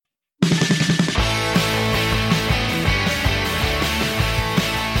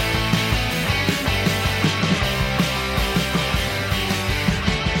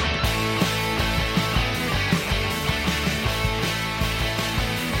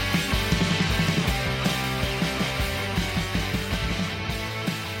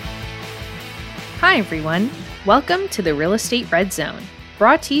Hi, everyone. Welcome to the Real Estate Red Zone,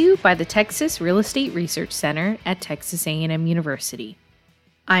 brought to you by the Texas Real Estate Research Center at Texas A&M University.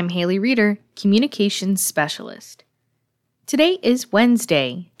 I'm Haley Reeder, Communications Specialist. Today is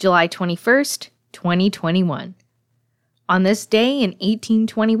Wednesday, July 21st, 2021. On this day in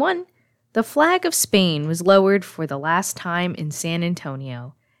 1821, the flag of Spain was lowered for the last time in San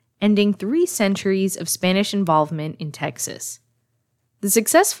Antonio, ending 3 centuries of Spanish involvement in Texas. The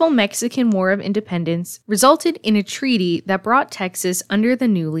successful Mexican War of Independence resulted in a treaty that brought Texas under the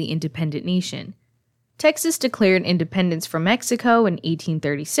newly independent nation. Texas declared independence from Mexico in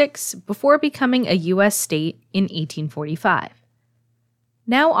 1836 before becoming a U.S. state in 1845.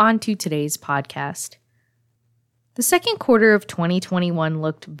 Now on to today's podcast. The second quarter of 2021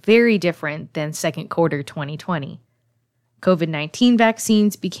 looked very different than second quarter 2020. COVID-19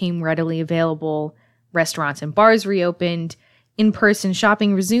 vaccines became readily available, restaurants and bars reopened, in-person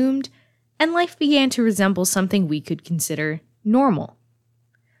shopping resumed, and life began to resemble something we could consider normal.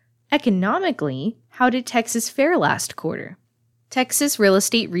 Economically, how did Texas fare last quarter? Texas Real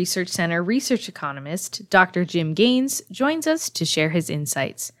Estate Research Center research economist Dr. Jim Gaines joins us to share his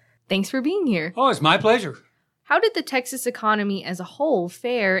insights. Thanks for being here. Oh, it's my pleasure. How did the Texas economy as a whole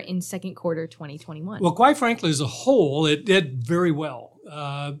fare in second quarter 2021? Well, quite frankly, as a whole, it did very well.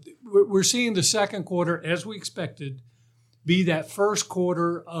 We're seeing the second quarter, as we expected, be that first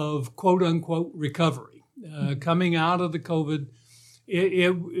quarter of quote-unquote recovery. Coming out of the COVID,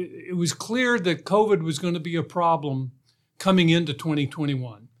 it was clear that COVID was going to be a problem coming into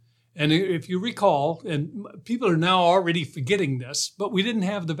 2021. And if you recall, and people are now already forgetting this, but we didn't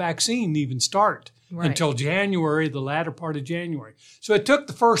have the vaccine even start until January, the latter part of January. So it took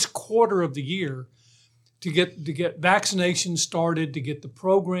the first quarter of the year to get vaccinations started, to get the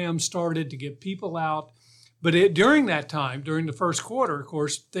program started, to get people out. But during that time, during the first quarter, of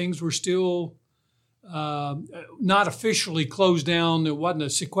course, things were still not officially closed down. There wasn't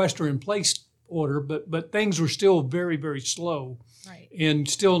a sequester in place order, but things were still very, very slow and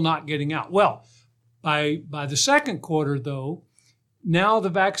still not getting out. Well, by the second quarter, though, now the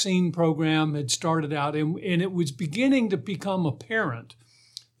vaccine program had started out, and it was beginning to become apparent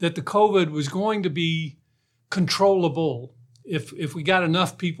that the COVID was going to be controllable if we got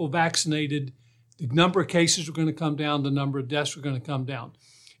enough people vaccinated. The number of cases were going to come down, the number of deaths were going to come down.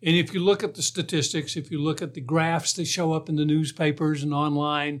 And if you look at the statistics, if you look at the graphs that show up in the newspapers and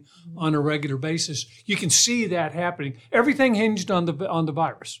online on a regular basis, you can see that happening. Everything hinged on the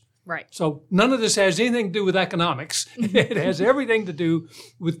virus. Right. So none of this has anything to do with economics. It has everything to do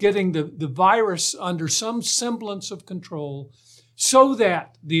with getting the virus under some semblance of control so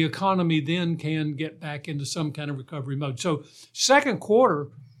that the economy then can get back into some kind of recovery mode. So second quarter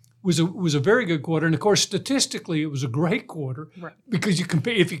was a very good quarter, and of course statistically it was a great quarter because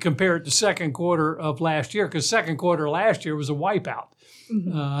if you compare it to second quarter of last year, because second quarter last year was a wipeout.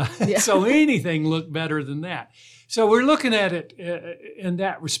 So anything looked better than that. So we're looking at it in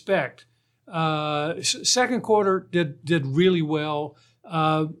that respect. Second quarter did really well.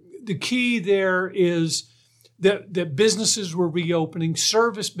 The key there is that businesses were reopening,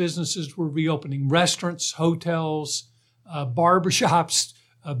 service businesses were reopening, restaurants, hotels, barbershops,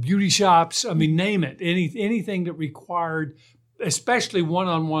 beauty shops, I mean, name it, anything that required, especially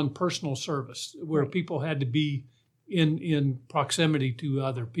one-on-one personal service, where people had to be in proximity to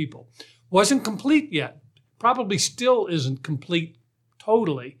other people. Wasn't complete yet. Probably still isn't complete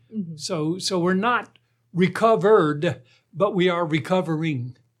totally. So we're not recovered, but we are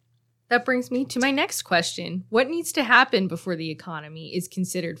recovering. That brings me to my next question. What needs to happen before the economy is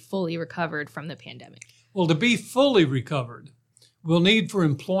considered fully recovered from the pandemic? Well, to be fully recovered, we'll need for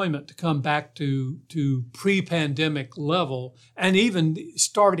employment to come back to pre-pandemic level and even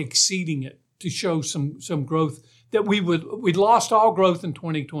start exceeding it to show some growth that we'd lost all growth in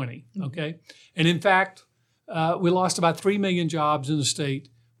 2020, okay? And in fact, we lost about 3 million jobs in the state.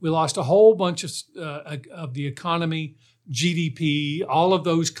 We lost a whole bunch of the economy, GDP, all of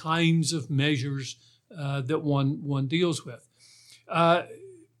those kinds of measures that one deals with.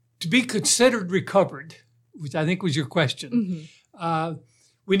 To be considered recovered, which I think was your question,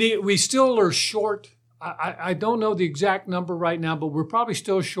 we still are short. I don't know the exact number right now, but we're probably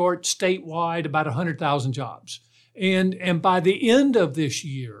still short statewide about 100,000 jobs. And by the end of this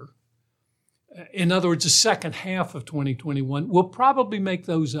year, in other words, the second half of 2021, we'll probably make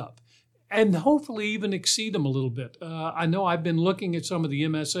those up and hopefully even exceed them a little bit. I know I've been looking at some of the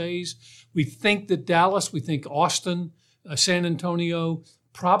MSAs. We think that Dallas, we think Austin, San Antonio,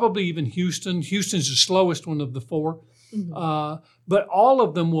 probably even Houston. Houston's the slowest one of the 4. but all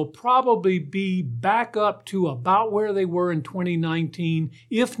of them will probably be back up to about where they were in 2019,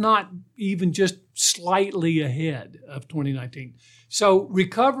 if not even just slightly ahead of 2019. So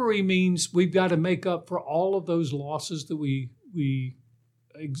recovery means we've got to make up for all of those losses that we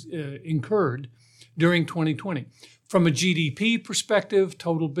incurred during 2020. From a GDP perspective,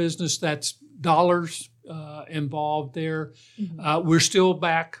 total business, that's dollars involved there. We're still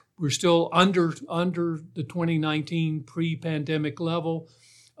back. We're still under the 2019 pre-pandemic level,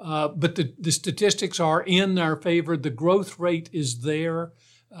 but the statistics are in our favor. The growth rate is there.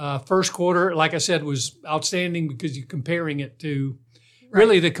 First quarter, like I said, was outstanding because you're comparing it to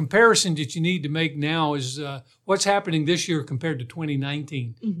really the comparison that you need to make now is what's happening this year compared to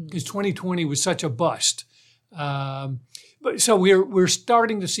 2019, because 2020 was such a bust. But so we're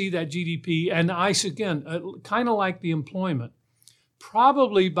starting to see that GDP and ICE again, kind of like the employment.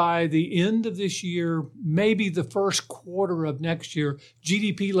 Probably by the end of this year, maybe the first quarter of next year,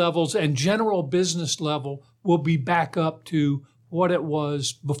 GDP levels and general business level will be back up to what it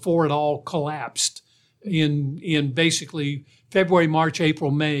was before it all collapsed in basically February, March,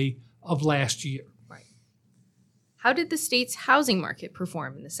 April, May of last year. Right. How did the state's housing market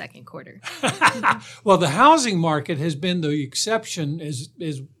perform in the second quarter? Well, the housing market has been the exception, as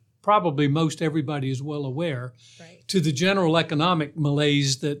probably most everybody is well aware, to the general economic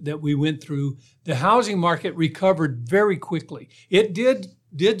malaise that we went through. The housing market recovered very quickly. It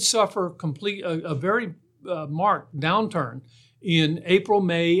did suffer a very marked downturn in April,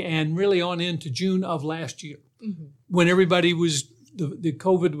 May, and really on into June of last year, when everybody was, the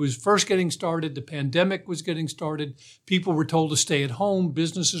COVID was first getting started, the pandemic was getting started, people were told to stay at home,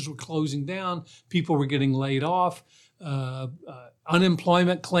 businesses were closing down, people were getting laid off,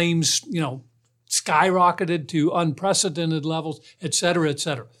 unemployment claims, skyrocketed to unprecedented levels, et cetera, et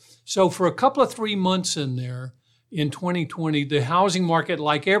cetera. So for a couple of 3 months in there, in 2020, the housing market,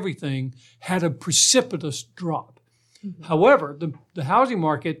 like everything, had a precipitous drop. However, the housing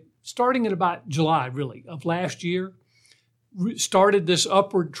market, starting at about July, really, of last year, started this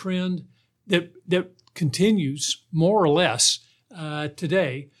upward trend that continues more or less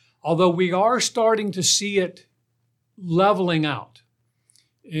today, although we are starting to see it leveling out.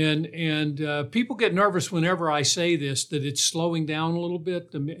 And people get nervous whenever I say this, that it's slowing down a little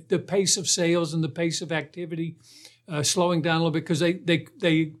bit, the pace of sales and the pace of activity slowing down a little bit, because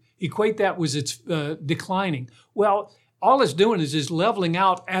they equate that with it's declining. Well, all it's doing is leveling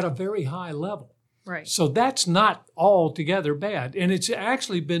out at a very high level. Right. So that's not altogether bad. And it's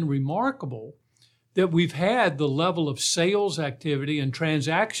actually been remarkable that we've had the level of sales activity and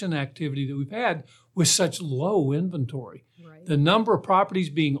transaction activity that we've had with such low inventory. Right. The number of properties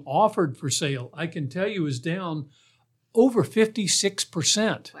being offered for sale, I can tell you, is down over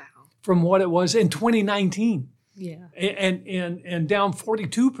 56% from what it was in 2019. Yeah. And down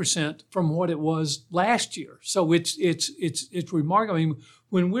 42% from what it was last year. So it's remarkable. I mean,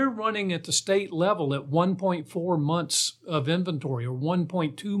 when we're running at the state level at 1.4 months of inventory or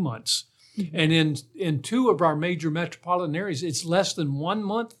 1.2 months, and in two of our major metropolitan areas, it's less than 1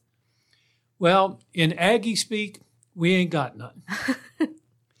 month. Well, in Aggie speak, we ain't got none.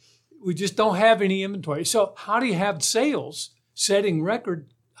 We just don't have any inventory. So how do you have sales setting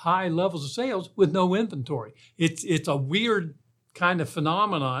record high levels of sales with no inventory? It's a weird kind of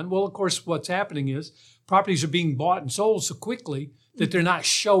phenomenon. Well, of course, what's happening is properties are being bought and sold so quickly that they're not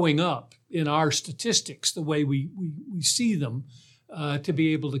showing up in our statistics the way we see them to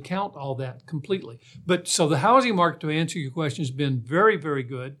be able to count all that completely. But so the housing market, to answer your question, has been very, very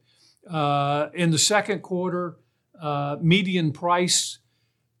good. In the second quarter, median price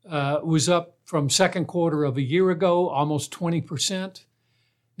was up from second quarter of a year ago, almost 20%.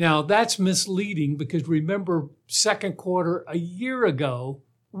 Now, that's misleading because remember, second quarter a year ago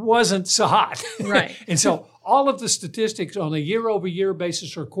wasn't so hot. Right. And so all of the statistics on a year-over-year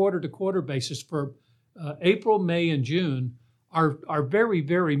basis or quarter-to-quarter basis for April, May, and June are very,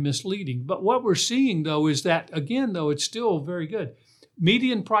 very misleading. But what we're seeing, though, is that, again, though, it's still very good.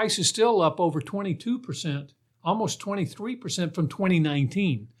 Median price is still up over 22%, almost 23% from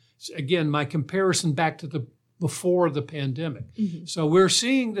 2019. Again, my comparison back to before the pandemic. So we're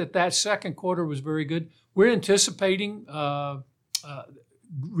seeing that second quarter was very good. We're anticipating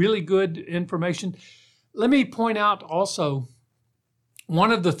really good information. Let me point out also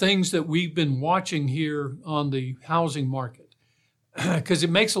one of the things that we've been watching here on the housing market, because it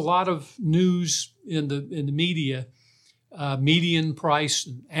makes a lot of news in the media, median price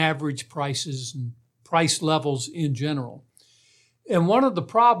and average prices and price levels in general. And one of the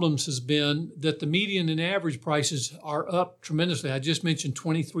problems has been that the median and average prices are up tremendously. I just mentioned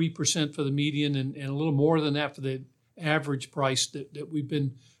 23% for the median and a little more than that for the average price that we've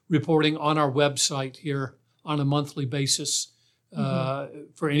been reporting on our website here on a monthly basis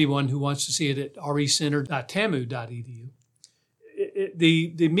for anyone who wants to see it at recenter.tamu.edu.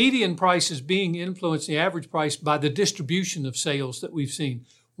 The median price is being influenced, the average price, by the distribution of sales that we've seen.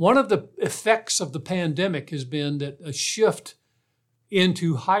 One of the effects of the pandemic has been that a shift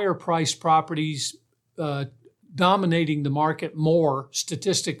into higher priced properties dominating the market more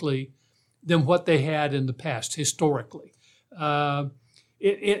statistically than what they had in the past historically.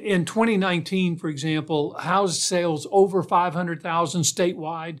 In 2019, for example, house sales over 500,000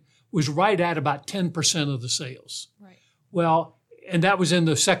 statewide was right at about 10% of the sales. Right. Well, and that was in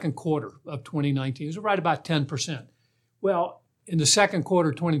the second quarter of 2019. It was right about 10%. Well, in the second quarter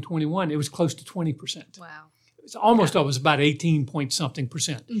of 2021, it was close to 20%. Wow. It's almost, it was about 18 point something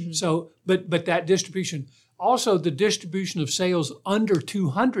percent. So, but that distribution, also the distribution of sales under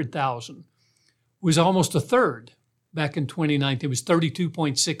 200,000 was almost a third back in 2019. It was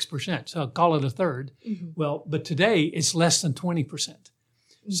 32.6%. So I'll call it a third. Well, but today it's less than 20%.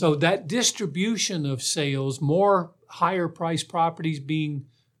 So that distribution of sales, more higher priced properties being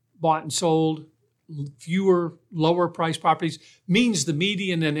bought and sold, fewer lower priced properties, means the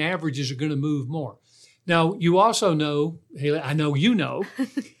median and averages are going to move more. Now, you also know, Haley, I know you know,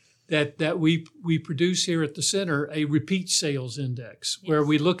 that we produce here at the center a repeat sales index where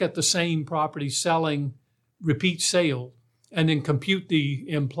we look at the same property selling repeat sale and then compute the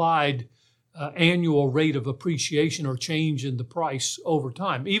implied annual rate of appreciation or change in the price over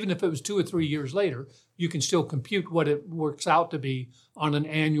time. Even if it was 2 or 3 years later, you can still compute what it works out to be on an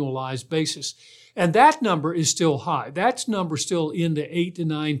annualized basis. And that number is still high. That number still in the 8 to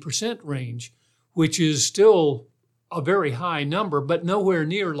 9% range, which is still a very high number, but nowhere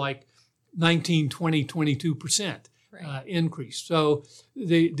near like 19, 20, 22% increase. So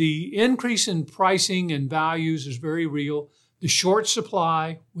the increase in pricing and values is very real. The short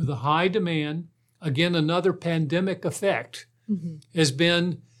supply with a high demand, again, another pandemic effect, has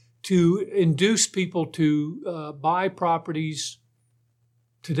been to induce people to buy properties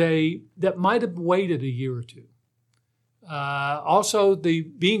today that might have waited a year or two. Also, the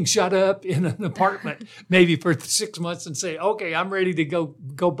being shut up in an apartment maybe for 6 months and say, okay, I'm ready to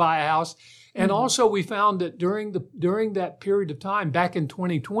go buy a house. And also we found that during that period of time, back in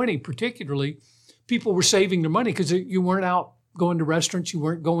 2020 particularly, people were saving their money because you weren't out going to restaurants, you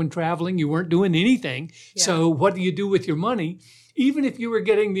weren't going traveling, you weren't doing anything. Yeah. So what do you do with your money? Even if you were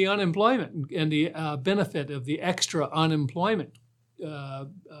getting the unemployment and the benefit of the extra unemployment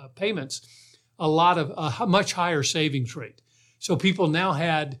payments, a much higher savings rate. So people now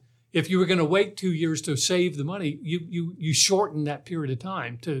had, if you were going to wait 2 years to save the money, you shorten that period of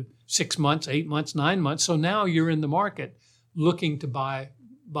time to 6 months, 8 months, 9 months. So now you're in the market looking to buy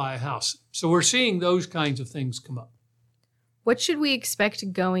a house. So we're seeing those kinds of things come up. What should we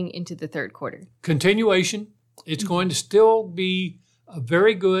expect going into the third quarter? Continuation. It's going to still be a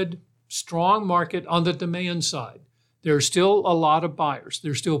very good, strong market on the demand side. There are still a lot of buyers.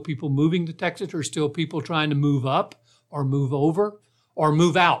 There's still people moving to Texas. There's still people trying to move up or move over or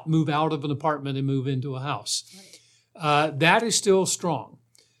move out of an apartment and move into a house. That is still strong.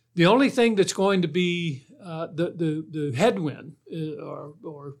 The only thing that's going to be the headwind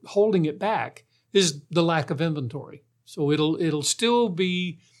or holding it back is the lack of inventory. So it'll still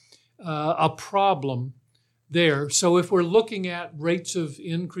be a problem there. So if we're looking at rates of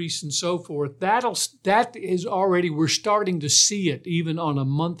increase and so forth, that is already, we're starting to see it even on a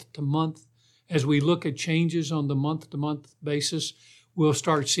month-to-month. As we look at changes on the month-to-month basis, we'll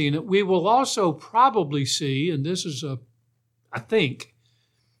start seeing it. We will also probably see, and this is I think,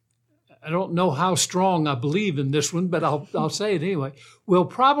 I don't know how strong I believe in this one, but I'll say it anyway. We'll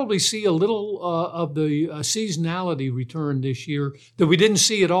probably see a little of the seasonality return this year that we didn't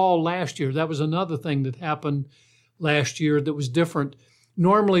see at all last year. That was another thing that happened last year that was different.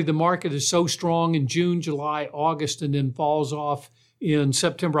 Normally, the market is so strong in June, July, August, and then falls off in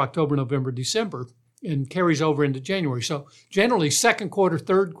September, October, November, December, and carries over into January. So generally, second quarter,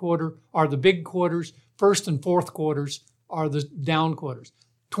 third quarter are the big quarters. First and fourth quarters are the down quarters.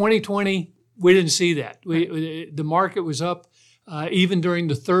 2020, we didn't see that. The market was up even during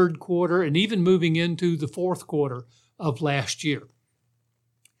the third quarter and even moving into the fourth quarter of last year.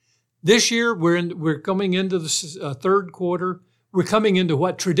 This year, we're coming into the third quarter. We're coming into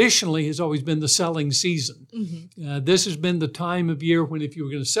what traditionally has always been the selling season. This has been the time of year when if you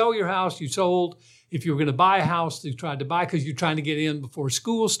were going to sell your house, you sold. If you were going to buy a house, you tried to buy because you're trying to get in before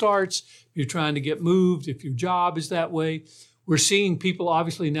school starts. You're trying to get moved if your job is that way. We're seeing people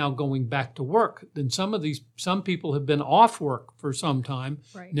obviously now going back to work. Then some people have been off work for some time,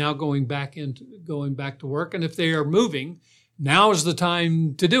 now going back to work. And if they are moving, now is the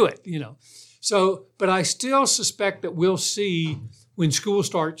time to do it, So, but I still suspect that we'll see when school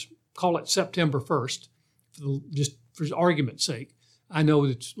starts, call it September 1st, just for argument's sake. I know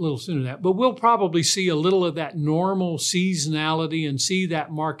it's a little sooner than that, but we'll probably see a little of that normal seasonality and see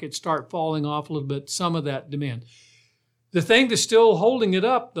that market start falling off a little bit, some of that demand. The thing that's still holding it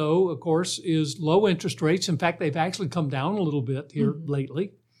up, though, of course, is low interest rates. In fact, they've actually come down a little bit here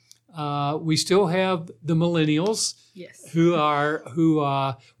lately. We still have the millennials,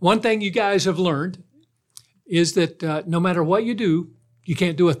 who one thing you guys have learned is that no matter what you do, you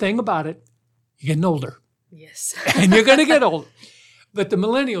can't do a thing about it. You're getting older. Yes. And you're going to get older. But the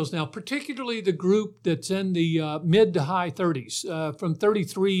millennials now, particularly the group that's in the mid to high 30s, from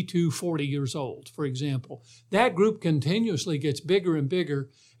 33 to 40 years old, for example, that group continuously gets bigger and bigger,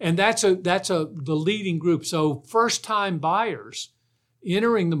 and that's the leading group. So first-time buyers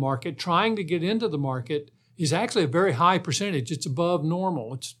entering the market, trying to get into the market, is actually a very high percentage. It's above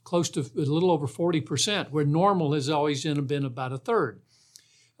normal. It's close to a little over 40%, where normal has always been about a third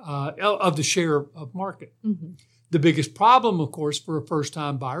of the share of market. Mm-hmm. The biggest problem, of course, for a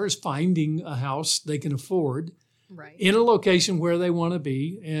first-time buyer is finding a house they can afford in a location where they want to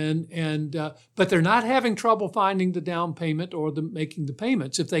be, but they're not having trouble finding the down payment or making the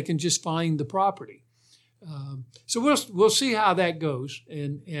payments if they can just find the property. So we'll see how that goes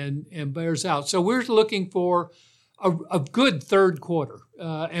and bears out. So we're looking for a good third quarter,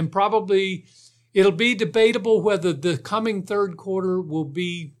 and probably it'll be debatable whether the coming third quarter will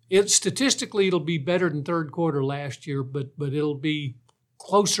be. Statistically, it'll be better than third quarter last year, but it'll be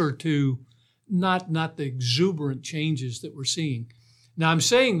closer to not the exuberant changes that we're seeing. Now, I'm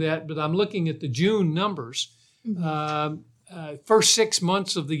saying that, but I'm looking at the June numbers. Mm-hmm. First 6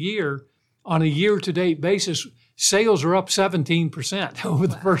 months of the year, on a year-to-date basis, sales are up 17% over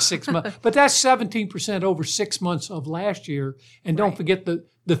the first 6 months. But that's 17% over 6 months of last year. And don't forget the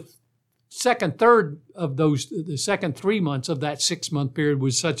second third of those, the second 3 months of that 6 month period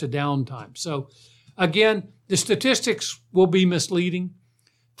was such a downtime. So again, the statistics will be misleading.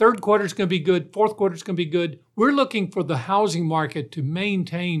 Third quarter is going to be good. Fourth quarter is going to be good. We're looking for the housing market to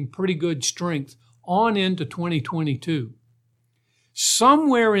maintain pretty good strength on into 2022.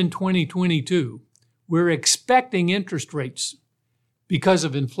 Somewhere in 2022, we're expecting interest rates because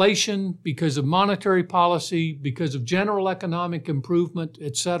of inflation, because of monetary policy, because of general economic improvement,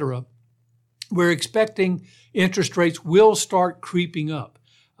 et cetera. We're expecting interest rates will start creeping up.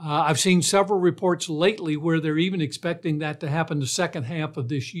 I've seen several reports lately where they're even expecting that to happen the second half of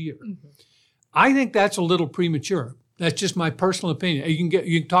this year. Mm-hmm. I think that's a little premature. That's just my personal opinion.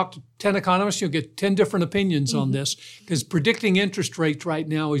 You can talk to 10 economists, you'll get 10 different opinions on this, because predicting interest rates right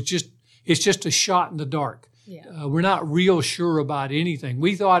now is just a shot in the dark. Yeah. We're not real sure about anything.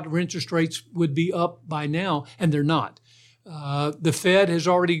 We thought interest rates would be up by now, and they're not. The Fed has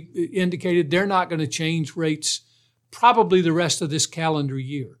already indicated they're not going to change rates probably the rest of this calendar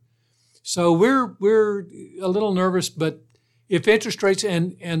year. So we're a little nervous, but if interest rates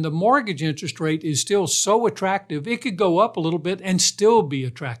and the mortgage interest rate is still so attractive, it could go up a little bit and still be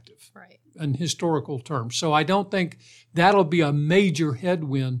attractive in historical terms. So I don't think that'll be a major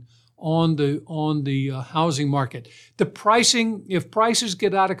headwind on the housing market. The pricing, if prices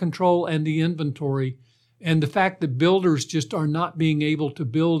get out of control and the inventory, and the fact that builders just are not being able to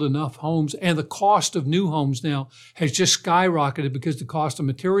build enough homes, and the cost of new homes now has just skyrocketed because the cost of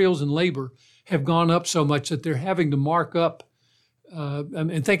materials and labor have gone up so much that they're having to mark up,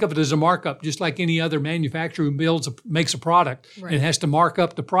 and think of it as a markup, just like any other manufacturer who makes a product and has to mark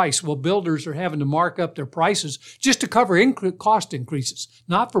up the price. Well, builders are having to mark up their prices just to cover cost increases,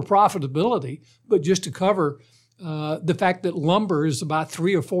 not for profitability, but just to cover the fact that lumber is about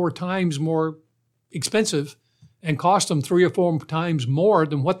 3 or 4 times more expensive and cost them 3 or 4 times more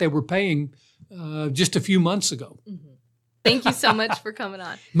than what they were paying just a few months ago. Mm-hmm. Thank you so much for coming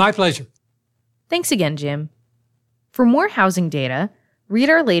on. My pleasure. Thanks again, Jim. For more housing data, read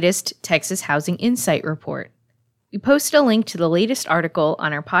our latest Texas Housing Insight Report. We posted a link to the latest article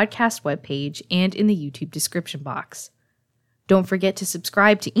on our podcast webpage and in the YouTube description box. Don't forget to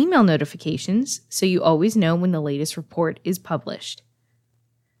subscribe to email notifications so you always know when the latest report is published.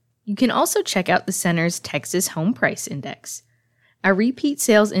 You can also check out the Center's Texas Home Price Index. Our repeat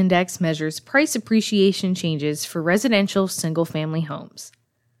sales index measures price appreciation changes for residential single-family homes.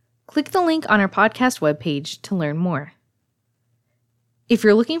 Click the link on our podcast webpage to learn more. If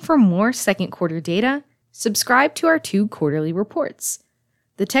you're looking for more second quarter data, subscribe to our 2 quarterly reports.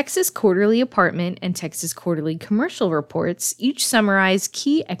 The Texas Quarterly Apartment and Texas Quarterly Commercial reports each summarize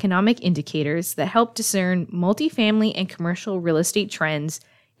key economic indicators that help discern multifamily and commercial real estate trends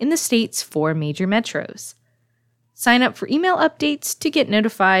in the state's 4 major metros. Sign up for email updates to get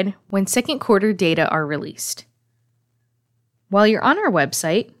notified when second quarter data are released. While you're on our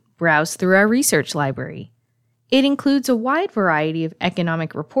website, browse through our research library. It includes a wide variety of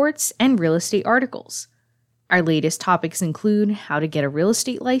economic reports and real estate articles. Our latest topics include how to get a real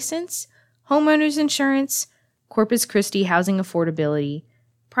estate license, homeowners insurance, Corpus Christi housing affordability,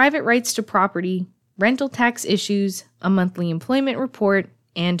 private rights to property, rental tax issues, a monthly employment report,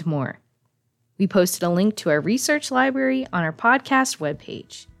 and more. We posted a link to our research library on our podcast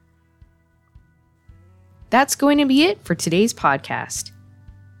webpage. That's going to be it for today's podcast.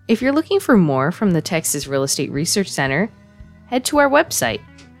 If you're looking for more from the Texas Real Estate Research Center, head to our website.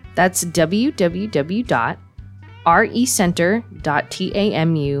 That's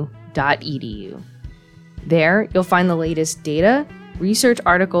www.recenter.tamu.edu. There, you'll find the latest data, research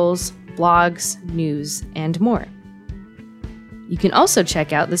articles, blogs, news, and more. You can also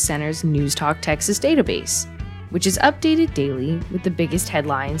check out the Center's News Talk Texas database, which is updated daily with the biggest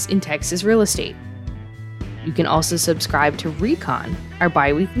headlines in Texas real estate. You can also subscribe to Recon, our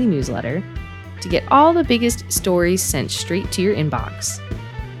bi-weekly newsletter, to get all the biggest stories sent straight to your inbox.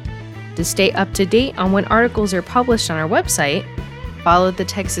 To stay up to date on when articles are published on our website, follow the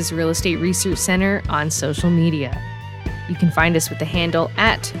Texas Real Estate Research Center on social media. You can find us with the handle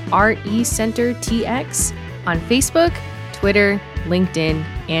 @RECenterTX on Facebook, Twitter, LinkedIn,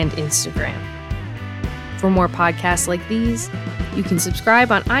 and Instagram. For more podcasts like these, you can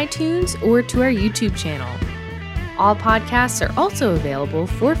subscribe on iTunes or to our YouTube channel. All podcasts are also available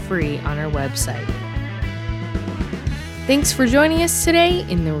for free on our website. Thanks for joining us today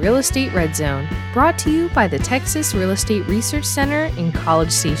in the Real Estate Red Zone, brought to you by the Texas Real Estate Research Center in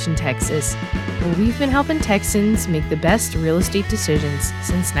College Station, Texas, where we've been helping Texans make the best real estate decisions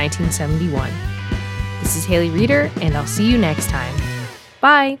since 1971. This is Haley Reeder, and I'll see you next time.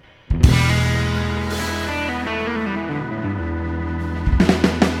 Bye!